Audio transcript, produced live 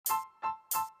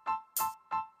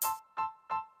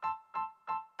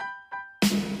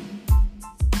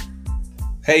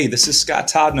Hey, this is Scott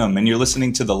Todnam, and you're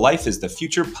listening to the Life is the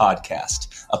Future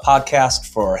podcast, a podcast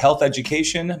for health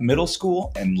education, middle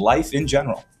school, and life in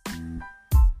general.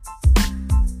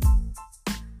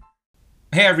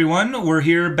 Hey everyone, we're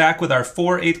here back with our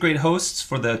 4 8th grade hosts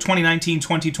for the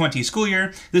 2019-2020 school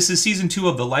year. This is season 2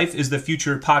 of the Life is the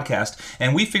Future podcast,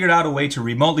 and we figured out a way to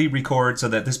remotely record so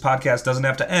that this podcast doesn't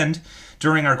have to end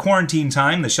during our quarantine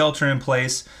time, the shelter in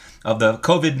place of the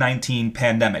COVID-19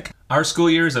 pandemic. Our school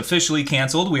year is officially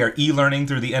canceled. We are e-learning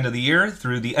through the end of the year,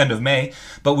 through the end of May,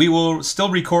 but we will still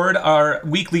record our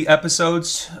weekly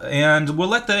episodes, and we'll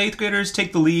let the 8th graders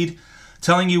take the lead,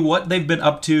 telling you what they've been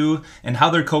up to and how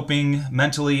they're coping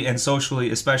mentally and socially,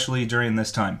 especially during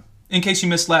this time. In case you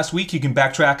missed last week, you can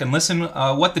backtrack and listen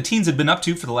what the teens have been up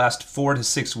to for the last 4 to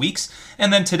 6 weeks.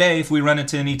 And then today, if we run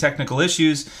into any technical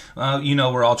issues,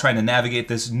 we're all trying to navigate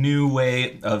this new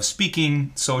way of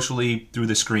speaking socially through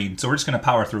the screen. So we're just going to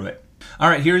power through it. All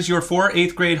right, here's your 4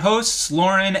 8th grade hosts,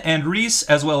 Lauren and Reese,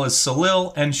 as well as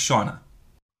Salil and Shauna.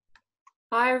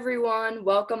 Hi, everyone.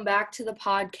 Welcome back to the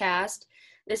podcast.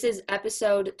 This is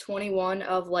episode 21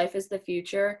 of Life is the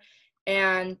Future,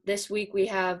 and this week we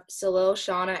have Salil,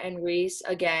 Shauna, and Reese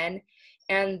again,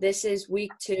 and this is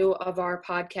week 2 of our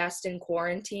podcast in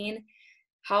quarantine.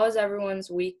 How is everyone's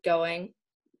week going?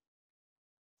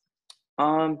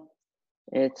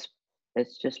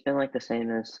 It's just been like the same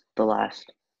as the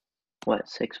last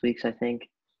 6 weeks, I think.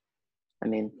 I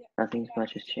mean, nothing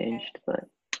much has changed, but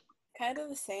kind of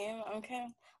the same.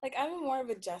 I'm more of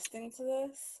adjusting to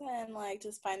this and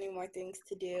just finding more things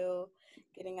to do,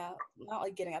 getting out,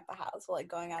 not getting out the house, but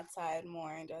going outside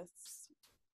more and just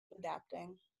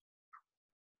adapting.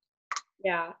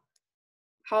 Yeah.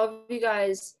 How have you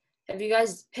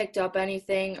guys picked up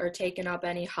anything or taken up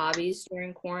any hobbies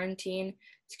during quarantine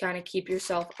to kind of keep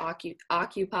yourself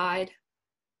occupied?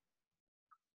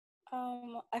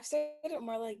 I've started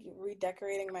more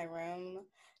redecorating my room,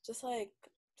 just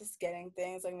getting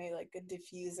things maybe a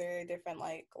diffuser, different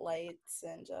lights,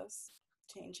 and just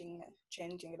changing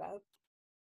it up.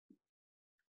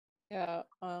 Yeah,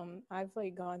 I've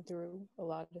gone through a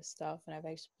lot of stuff, and I've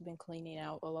actually been cleaning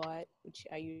out a lot, which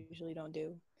I usually don't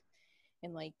do,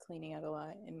 and cleaning out a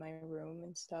lot in my room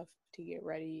and stuff to get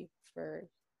ready for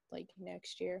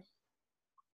next year.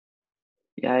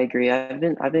 yeah, I agree. I've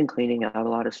been cleaning out a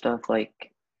lot of stuff. Like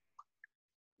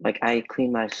I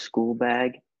clean my school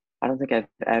bag. I don't think I've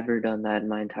ever done that in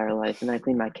my entire life, and I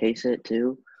clean my case it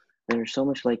too. And there's so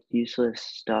much useless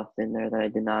stuff in there that I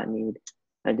did not need.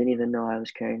 I didn't even know I was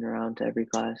carrying around to every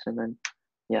class, and then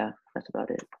yeah, that's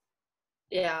about it.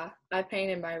 Yeah, I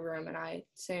painted my room, and I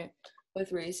sent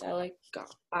with Reese. I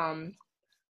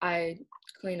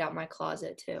cleaned out my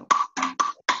closet too.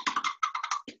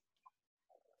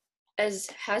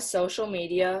 Has social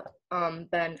media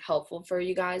been helpful for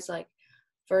you guys?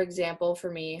 For example, for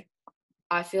me,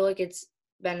 I feel like it's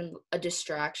been a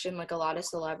distraction. A lot of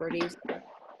celebrities,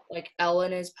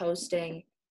 Ellen is posting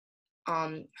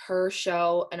her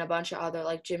show and a bunch of other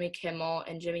Jimmy Kimmel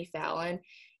and Jimmy Fallon.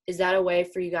 Is that a way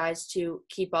for you guys to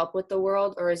keep up with the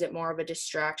world, or is it more of a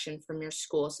distraction from your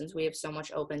school since we have so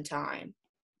much open time?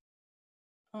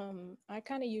 I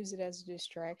kind of use it as a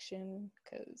distraction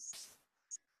because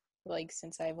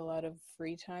since I have a lot of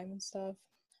free time and stuff,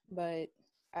 but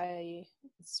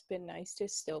it's been nice to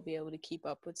still be able to keep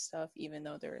up with stuff even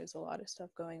though there is a lot of stuff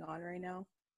going on right now.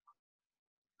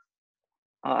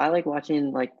 I like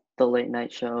watching the late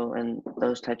night show and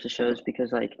those types of shows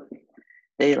because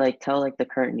they tell the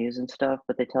current news and stuff,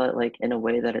 but they tell it in a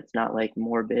way that it's not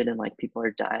morbid and people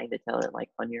are dying. They tell it in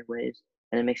funnier ways,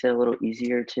 and it makes it a little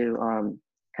easier to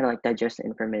kind of digest the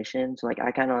information. So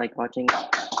I kind of like watching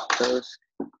those.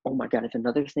 Oh my god, if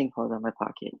another thing falls out my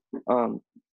pocket.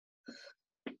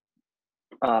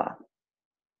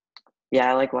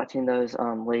 Yeah, I like watching those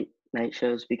late night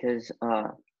shows because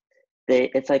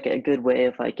it's a good way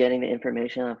of getting the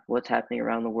information of what's happening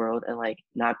around the world and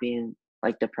not being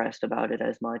depressed about it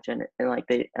as much, and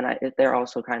they're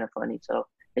also kind of funny, so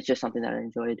it's just something that I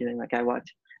enjoy doing. I watch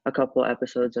a couple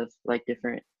episodes of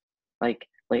different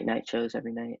late night shows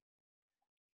every night.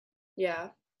 Yeah,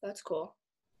 that's cool.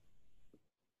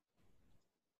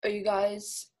 Are you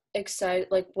guys excited?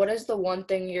 What is the one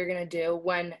thing you're gonna do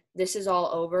when this is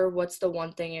all over? What's the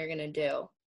one thing you're gonna do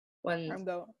when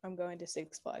I'm going to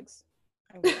Six Flags.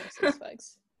 I'm going to Six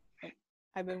Flags.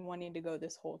 I've been wanting to go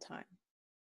this whole time.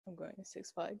 I'm going to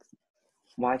Six Flags.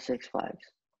 Why Six Flags?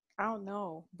 I don't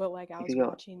know, but I was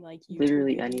watching YouTube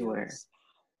literally videos. Anywhere.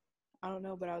 I don't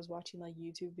know, but I was watching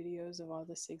YouTube videos of all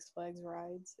the Six Flags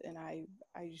rides, and I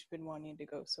just been wanting to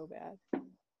go so bad.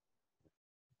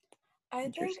 I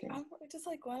think Interesting. I'm just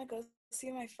like want to go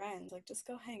see my friends, like just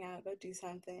go hang out, go do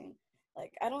something.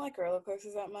 Like I don't like roller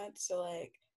coasters that much, so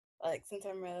like since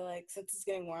I'm really like since it's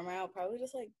getting warmer, I'll probably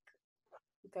just like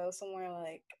go somewhere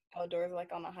like outdoors,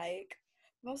 like on a hike.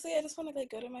 Mostly, I just want to like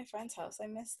go to my friend's house. I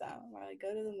miss them, or like go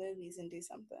to the movies and do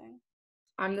something.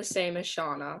 I'm the same as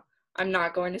Shauna. I'm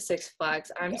not going to Six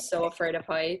Flags. I'm so afraid of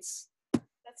heights.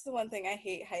 That's the one thing I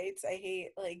hate heights. I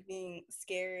hate like being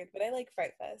scared, but I like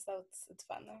Fright Fest. That's it's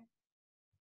fun there.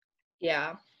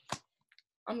 Yeah.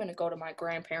 I'm going to go to my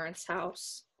grandparents'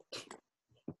 house.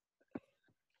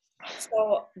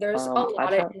 So there's a I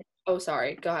lot of. pro- Oh,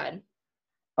 sorry. Go ahead.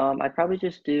 I'd probably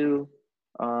just do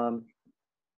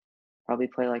probably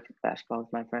play like basketball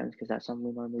with my friends because that's something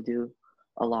we normally do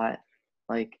a lot.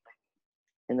 Like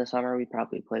in the summer, we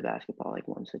probably play basketball like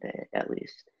once a day at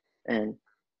least, and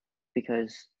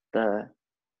because the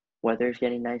weather's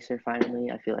getting nicer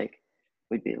finally, I feel like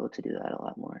we'd be able to do that a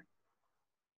lot more.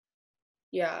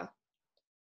 Yeah.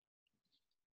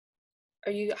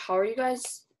 How are you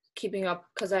guys keeping up?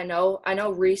 Because I know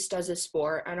Reese does a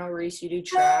sport. I know Reese, you do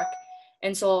track.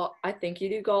 And so I think you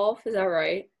do golf. Is that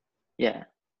right? Yeah.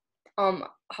 How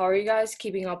are you guys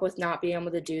keeping up with not being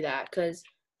able to do that? Because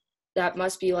that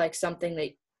must be like something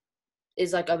that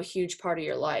is like a huge part of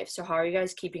your life. So how are you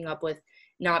guys keeping up with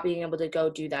not being able to go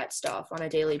do that stuff on a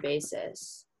daily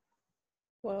basis?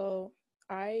 Well,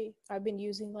 I've been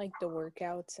using like the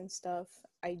workouts and stuff.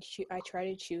 I try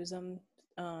to choose them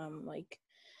like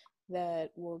that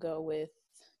will go with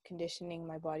conditioning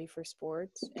my body for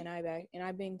sports, and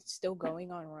I've been still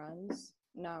going on runs.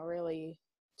 Not really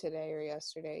today or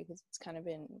yesterday because it's kind of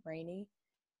been rainy,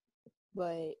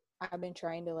 but I've been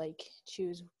trying to like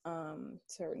choose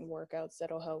certain workouts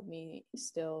that'll help me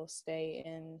still stay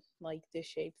in like the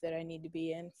shape that I need to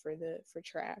be in for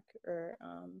track or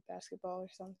basketball or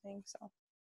something. So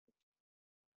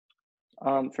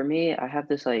For me, I have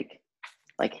this like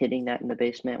hitting net in the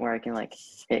basement where I can like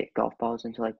hit golf balls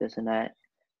into like this and that,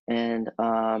 and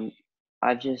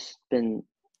I've just been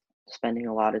spending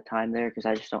a lot of time there because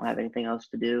I just don't have anything else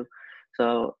to do.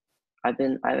 So I've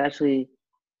actually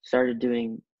started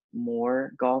doing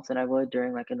more golf than I would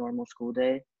during like a normal school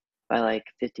day by like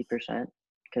 50%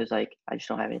 because like I just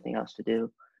don't have anything else to do.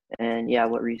 And yeah,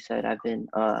 what Reese said, I've been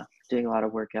doing a lot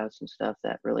of workouts and stuff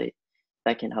that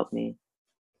can help me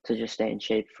to just stay in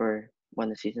shape for when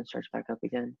the season starts back up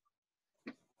again.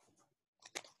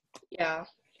 Yeah.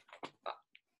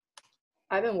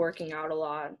 I've been working out a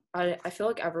lot. I feel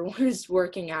like everyone is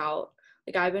working out.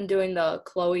 Like I've been doing the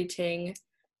Chloe Ting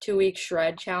 2-week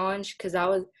shred challenge because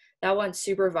that went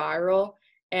super viral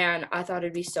and I thought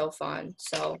it'd be so fun.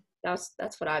 So that's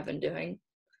what I've been doing.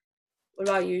 What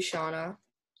about you, Shauna?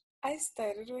 I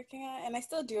started working out, and I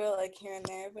still do it like here and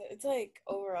there, but it's like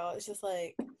overall, it's just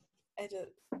like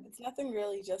it's nothing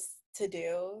really just to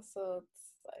do. So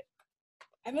it's like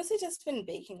I mostly just been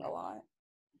baking a lot.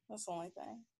 That's the only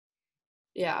thing.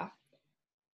 Yeah.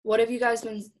 What have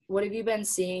you been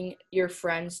seeing your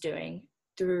friends doing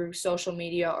through social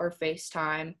media or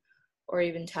FaceTime or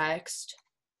even text?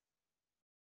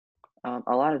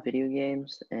 A lot of video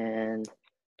games and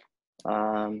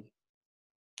um,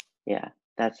 yeah,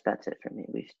 that's it for me.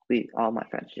 We all my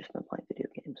friends just been playing video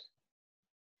games.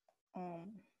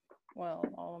 um well,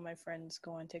 all of my friends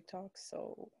go on TikTok,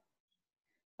 so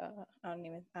I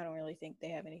don't really think they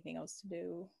have anything else to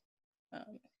do.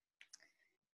 Um,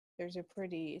 it's a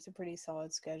pretty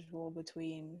solid schedule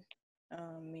between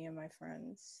me and my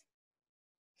friends.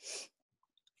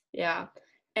 Yeah.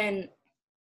 And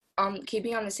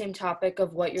keeping on the same topic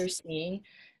of what you're seeing,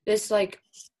 this like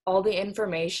all the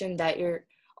information that you're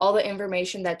all the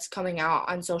information that's coming out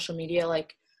on social media,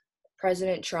 like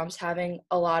President Trump's having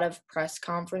a lot of press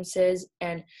conferences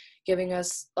and giving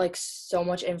us like so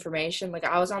much information. Like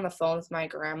I was on the phone with my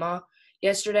grandma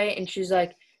yesterday and she was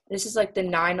like, this is like the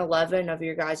 9/11 of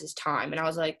your guys' time. And I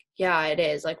was like, yeah, it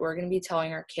is. Like we're going to be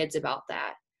telling our kids about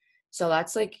that. So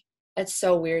that's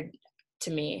so weird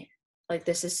to me. Like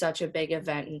this is such a big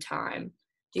event in time.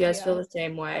 Do you guys Yeah, feel the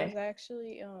same I was way?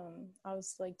 actually I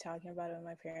was like talking about it with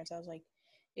my parents. I was like,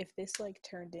 if this like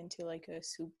turned into like a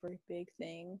super big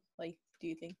thing, like do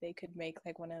you think they could make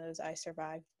like one of those I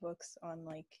Survived books on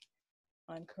like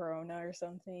on Corona or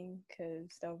something?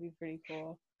 Cause that would be pretty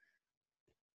cool.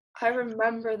 I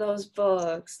remember those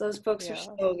books. Those books are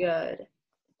Yeah. so good.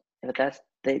 But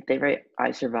they write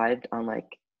I survived on like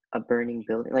a burning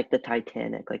building, like the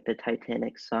Titanic. Like the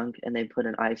Titanic sunk, and they put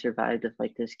an I survived of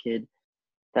like this kid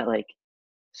that like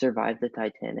survived the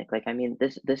Titanic. Like I mean,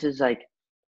 this is like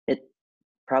it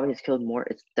probably has killed more.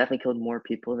 It's definitely killed more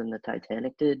people than the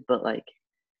Titanic did. But like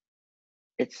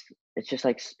it's it's just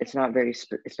like it's not very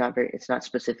it's not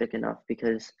specific enough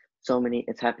because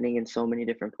it's happening in so many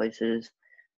different places,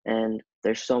 and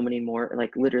there's so many more,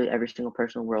 like literally every single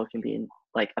person in the world can be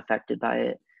like affected by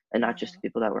it, and not just Uh-huh. the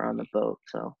people that were on the boat.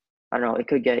 So I don't know, it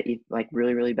could get like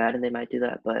really really bad and they might do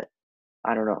that, but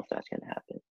I don't know if that's gonna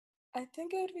happen. I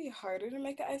think it would be harder to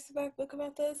make an iceberg book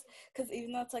about this because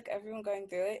even though it's like everyone going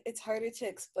through it, it's harder to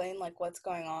explain like what's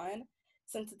going on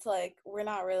since it's like we're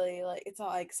not really like it's not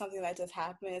like something that just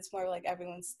happened. It's more like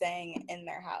everyone's staying in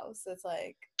their house. It's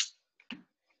like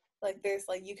there's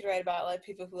like you could write about like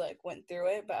people who like went through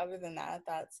it, but other than that,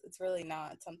 it's really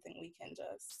not something we can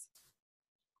just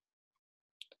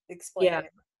Yeah, explain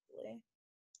it really.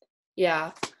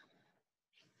 yeah.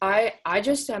 I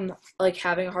just am like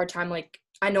having a hard time. Like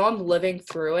I know I'm living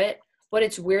through it, but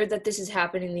it's weird that this is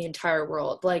happening in the entire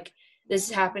world. Like this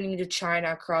is happening to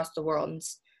China across the world. And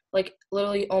like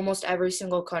literally almost every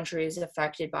single country is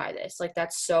affected by this. Like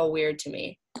that's so weird to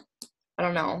me. I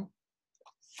don't know.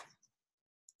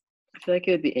 I feel like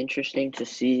it would be interesting to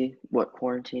see what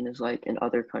quarantine is like in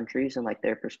other countries and like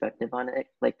their perspective on it,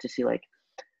 like to see like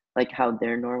how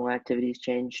their normal activities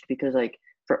changed, because like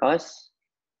for us,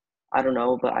 I don't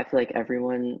know, but I feel like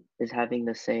everyone is having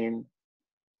the same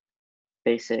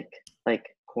basic like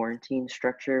quarantine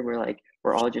structure where like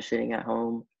we're all just sitting at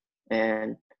home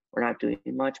and we're not doing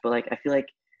much. But like I feel like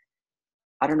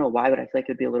I don't know why, but I feel like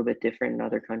it'd be a little bit different in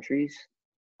other countries.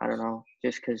 I don't know,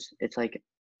 just because it's like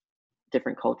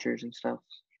different cultures and stuff.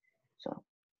 So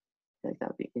I feel like that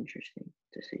would be interesting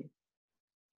to see.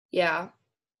 Yeah.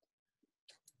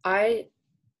 I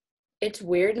it's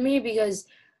weird to me because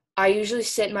I usually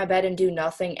sit in my bed and do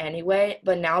nothing anyway,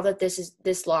 but now that this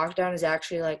lockdown is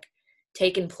actually like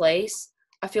taken place,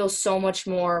 I feel so much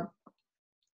more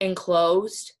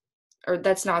enclosed, or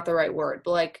that's not the right word,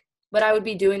 but like but I would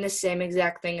be doing the same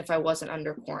exact thing if I wasn't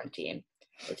under quarantine.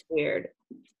 It's weird.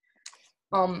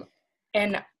 Um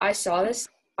and I saw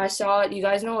you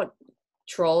guys know what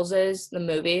Trolls is, the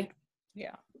movie?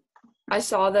 Yeah. I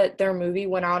saw that their movie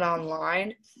went out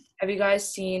online. Have you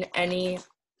guys seen any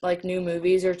like new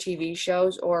movies or TV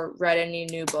shows or read any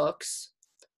new books?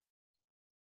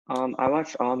 I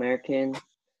watched All American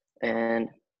and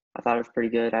I thought it was pretty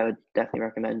good. I would definitely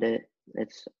recommend it.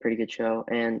 It's a pretty good show.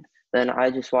 And then I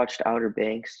just watched Outer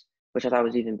Banks, which I thought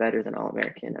was even better than All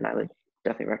American, and I would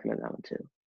definitely recommend that one too.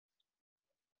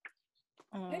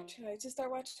 I tried to start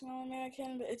watching All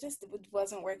American, but it just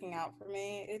wasn't working out for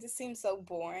me. It just seemed so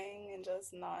boring and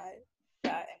just not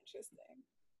that interesting.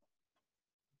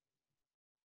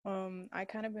 I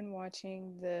kind of been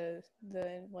watching the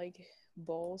like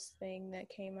Bulls thing that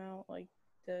came out, like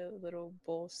the little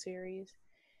Bull series,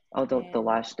 Oh, the and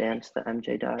Last Dance, the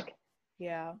MJ doc.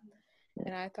 yeah, Yeah.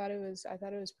 and I thought it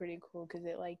was pretty cool because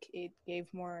it gave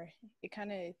more, it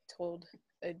kind of told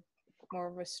a more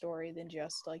of a story than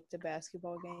just like the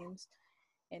basketball games,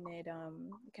 and it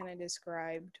kind of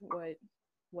described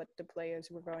what the players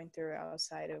were going through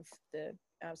outside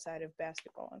of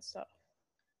basketball and stuff.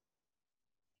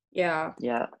 Yeah,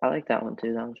 Yeah, I like that one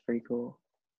too. That one's pretty cool.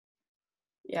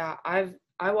 yeah.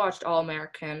 I watched All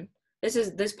American. This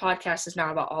podcast is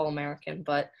not about All American,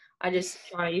 but I just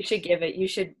you should give it. You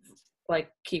should like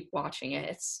keep watching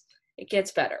it. It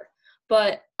gets better.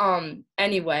 But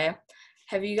anyway,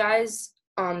 have you guys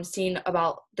seen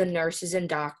about the nurses and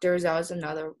doctors? That was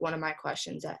another one of my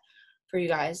questions that for you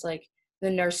guys. Like the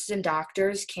nurses and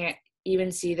doctors can't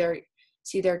even see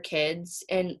their kids,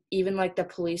 and even like the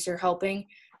police are helping.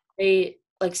 They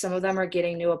like some of them are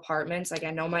getting new apartments. Like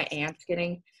I know my aunt's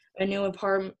getting a new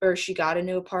apartment, or she got a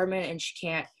new apartment and she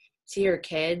can't see her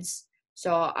kids.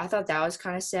 So I thought that was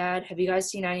kind of sad. Have you guys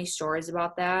seen any stories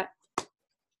about that?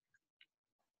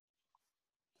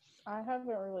 I haven't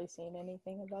really seen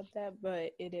anything about that,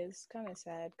 but it is kind of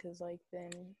sad because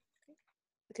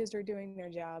they're doing their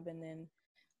job and then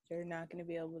they're not going to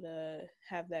be able to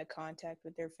have that contact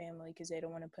with their family because they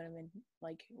don't want to put them in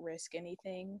like risk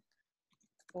anything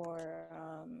or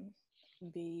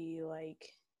be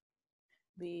like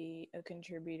be a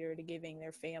contributor to giving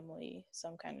their family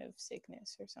some kind of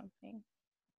sickness or something.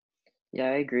 Yeah,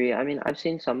 I agree. I mean, I've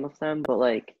seen some of them, but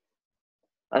like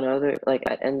another like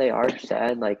and they are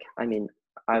sad. Like I mean,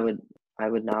 I would I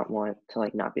would not want to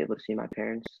like not be able to see my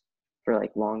parents for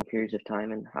like long periods of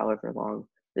time and however long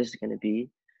this is going to be.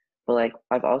 But like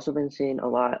I've also been seeing a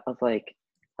lot of like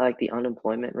how like the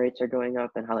unemployment rates are going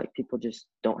up and how like people just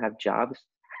don't have jobs.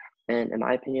 And in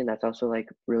my opinion, that's also like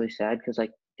really sad because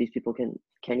like these people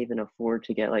can't even afford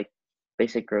to get like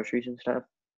basic groceries and stuff.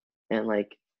 And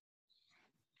like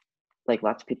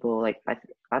lots of people like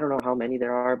I don't know how many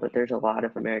there are, but there's a lot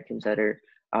of Americans that are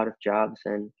out of jobs,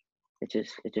 and it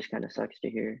just kind of sucks to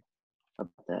hear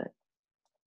about that.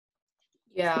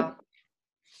 Yeah.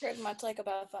 Heard much like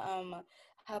about the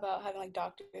how about having like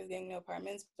doctors getting new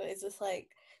apartments, but it's just like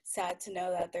sad to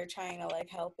know that they're trying to like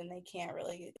help and they can't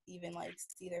really even like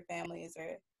see their families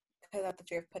or because of the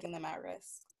fear of putting them at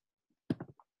risk.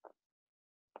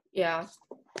 Yeah.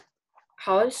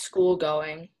 How is school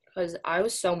going? Because I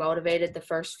was so motivated the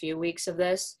first few weeks of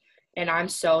this, and I'm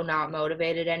so not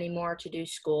motivated anymore to do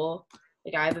school.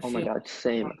 Like I have a Oh my few. God,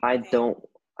 same. I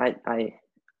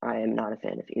am not a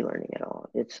fan of e-learning at all.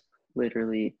 It's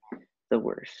literally the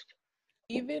worst.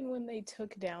 Even when they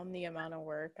took down the amount of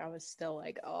work, I was still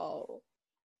like, oh,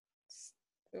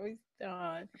 it was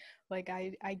done. Like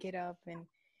I get up and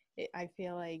I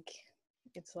feel like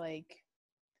it's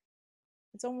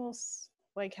almost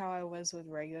like how I was with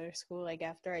regular school. Like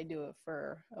after I do it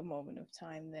for a moment of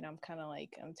time, then I'm kind of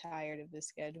like I'm tired of the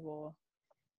schedule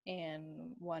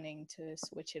and wanting to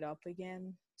switch it up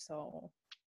again. So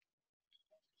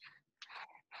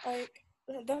Like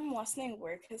them lessening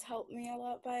work has helped me a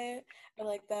lot by it. Or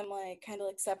like them like kind of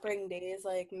like separating days,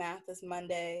 like math is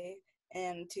Monday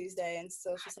and Tuesday and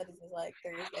social studies is like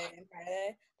Thursday and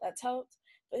Friday. That's helped.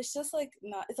 But it's just like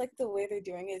not it's like the way they're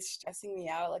doing it is stressing me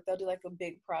out. Like they'll do like a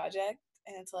big project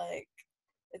and it's like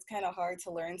it's kind of hard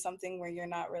to learn something where you're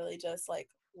not really just like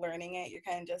learning it. You're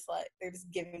kind of just like they're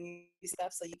just giving you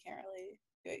stuff so you can't really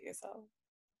do it yourself.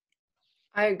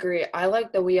 I agree. I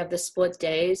like that we have the split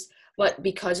days, but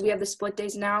because we have the split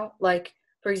days now, like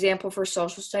for example, for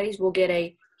social studies, we'll get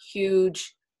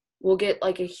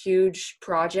like a huge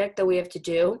project that we have to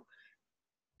do,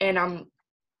 and I'm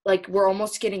like we're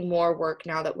almost getting more work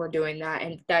now that we're doing that,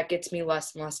 and that gets me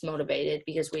less and less motivated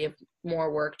because we have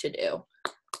more work to do.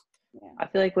 Yeah. I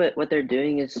feel like what they're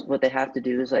doing is what they have to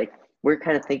do is like we're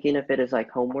kind of thinking of it as like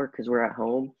homework because we're at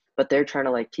home, but they're trying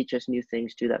to like teach us new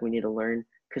things too that we need to learn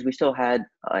because we still had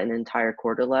an entire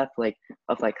quarter left like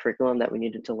of like curriculum that we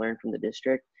needed to learn from the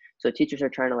district. So teachers are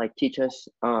trying to like teach us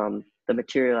the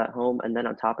material at home and then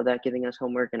on top of that giving us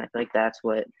homework, and I feel like that's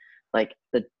what like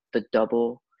the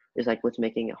double is like what's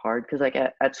making it hard because like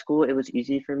at school it was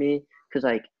easy for me because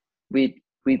like we'd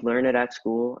learn it at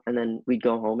school and then we'd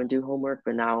go home and do homework,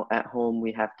 but now at home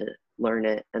we have to learn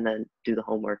it and then do the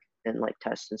homework and like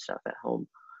tests and stuff at home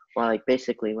while like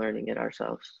basically learning it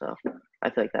ourselves. So I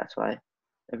feel like that's why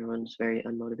everyone's very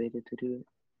unmotivated to do it.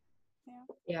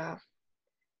 Yeah.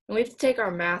 And we have to take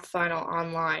our math final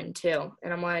online too.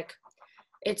 And I'm like,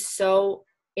 it's so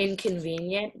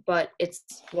inconvenient, but it's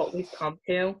what we've come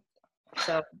to.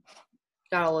 So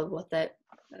gotta live with it.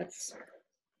 That's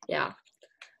yeah.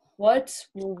 What's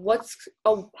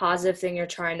a positive thing you're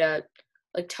trying to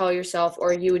like tell yourself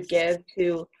or you would give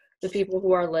to the people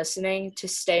who are listening to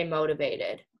stay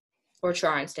motivated or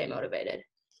try and stay motivated?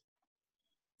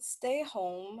 Stay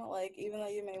home, like even though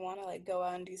you may want to like go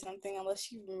out and do something,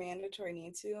 unless you mandatory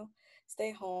need to,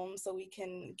 stay home so we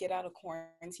can get out of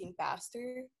quarantine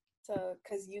faster. So,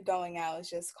 because you going out is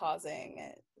just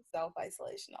causing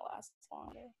self-isolation to last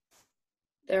longer.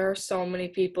 There are so many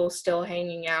people still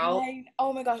hanging out.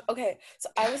 Oh my gosh. Okay. So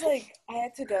I was like, I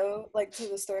had to go like to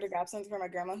the store to grab something for my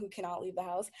grandma who cannot leave the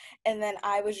house. And then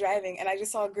I was driving and I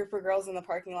just saw a group of girls in the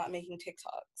parking lot making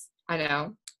TikToks. I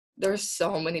know. There's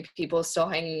so many people still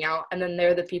hanging out. And then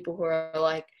they're the people who are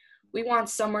like, we want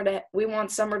summer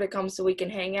to come so we can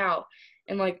hang out.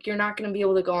 And like you're not gonna be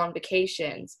able to go on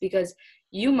vacations because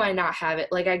you might not have it.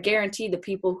 Like I guarantee the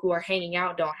people who are hanging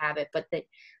out don't have it, but they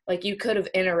like you could have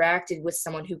interacted with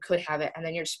someone who could have it and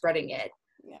then you're spreading it.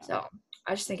 Yeah. So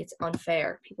I just think it's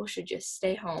unfair. People should just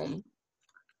stay home.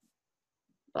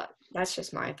 But that's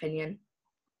just my opinion.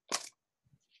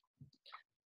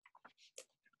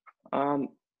 The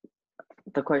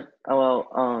question. Oh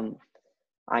well.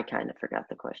 I kind of forgot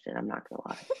the question. I'm not gonna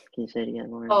lie. Can you say it again,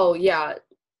 Lauren? Oh yeah.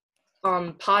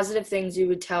 Positive things you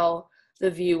would tell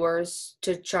the viewers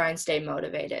to try and stay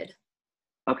motivated.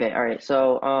 Okay. All right.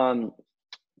 So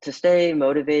to stay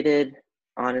motivated,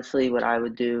 honestly, what I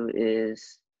would do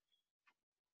is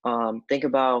think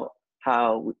about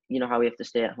how how we have to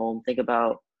stay at home. Think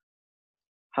about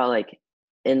how like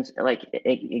in like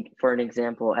for an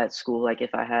example at school, like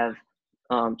if I have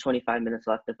 25 minutes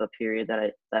left of a period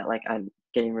that like I'm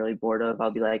getting really bored of,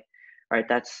 I'll be like, all right,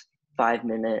 that's 5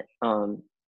 minute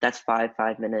that's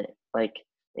 5 minute like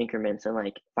increments, and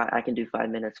like I can do 5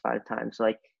 minutes 5 times. So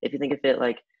like if you think of it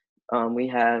like we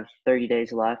have 30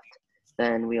 days left,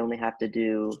 then we only have to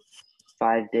do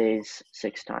 5 days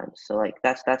 6 times. So like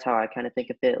that's how I kind of think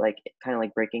of it, like kind of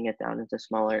like breaking it down into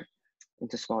smaller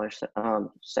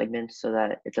segments so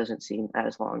that it doesn't seem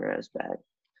as long or as bad.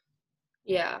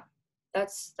 Yeah,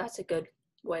 that's a good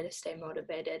way to stay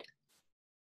motivated.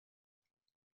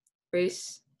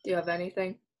 Reese, do you have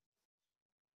anything?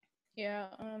 Yeah,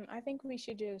 I think we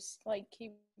should just like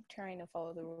keep trying to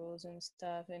follow the rules and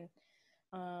stuff, and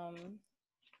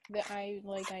that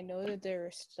I know that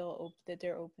they're still that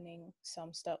they're opening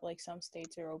some stuff, like some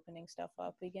states are opening stuff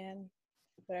up again,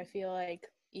 but I feel like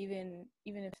even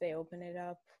if they open it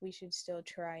up, we should still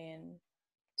try and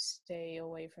stay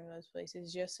away from those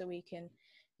places just so we can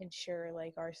ensure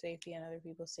like our safety and other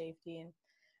people's safety and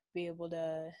be able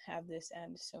to have this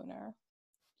end sooner.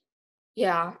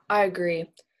 Yeah, I agree.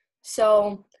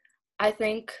 So I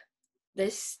think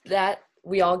that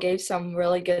we all gave some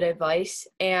really good advice,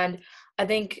 and I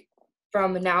think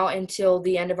from now until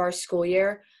the end of our school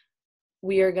year,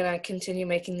 we are going to continue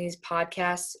making these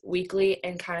podcasts weekly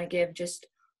and kind of give just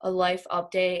a life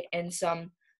update and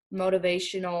some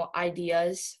motivational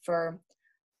ideas for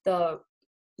the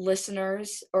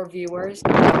listeners or viewers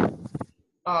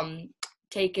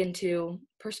take into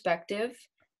perspective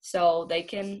so they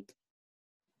can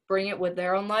bring it with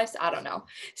their own lives. I don't know.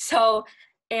 So,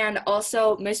 and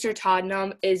also Mr.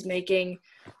 Tottenham is making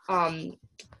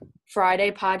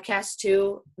Friday podcasts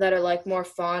too that are like more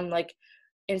fun. Like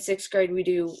in 6th grade we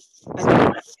do, I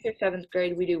think 6th, 7th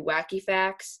grade we do wacky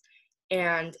facts,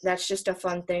 and that's just a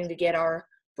fun thing to get our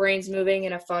brains moving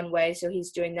in a fun way. So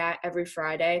he's doing that every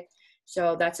Friday.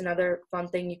 So that's another fun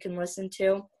thing you can listen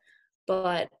to.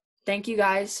 But thank you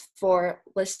guys for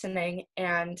listening,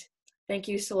 and thank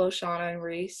you, Saloshana and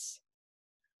Reese.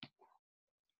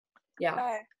 Yeah.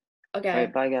 Bye. Okay. All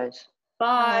right, bye guys.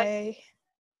 Bye.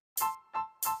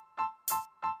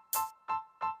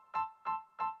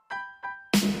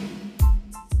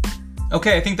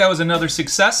 Okay, I think that was another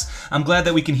success. I'm glad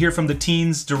that we can hear from the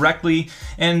teens directly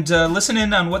and listen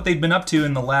in on what they've been up to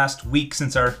in the last week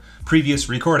since our previous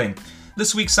recording.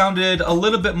 This week sounded a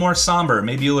little bit more somber.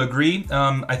 Maybe you'll agree.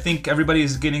 I think everybody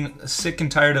is getting sick and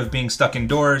tired of being stuck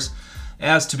indoors,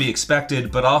 as to be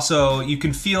expected, but also you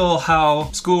can feel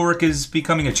how schoolwork is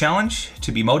becoming a challenge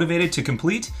to be motivated to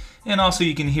complete, and also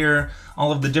you can hear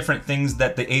all of the different things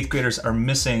that the 8th graders are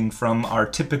missing from our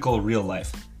typical real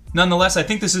life. Nonetheless, I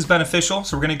think this is beneficial,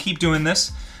 so we're going to keep doing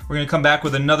this. We're going to come back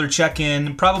with another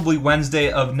check-in probably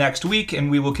Wednesday of next week, and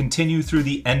we will continue through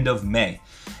the end of May.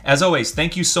 As always,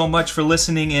 thank you so much for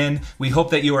listening in. We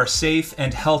hope that you are safe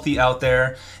and healthy out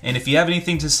there. And if you have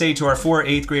anything to say to our 4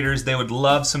 8th graders, they would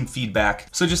love some feedback.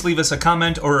 So just leave us a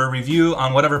comment or a review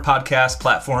on whatever podcast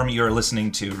platform you're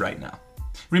listening to right now.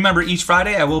 Remember, each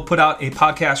Friday I will put out a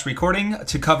podcast recording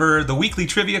to cover the weekly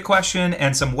trivia question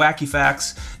and some wacky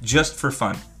facts just for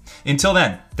fun. Until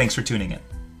then, thanks for tuning in.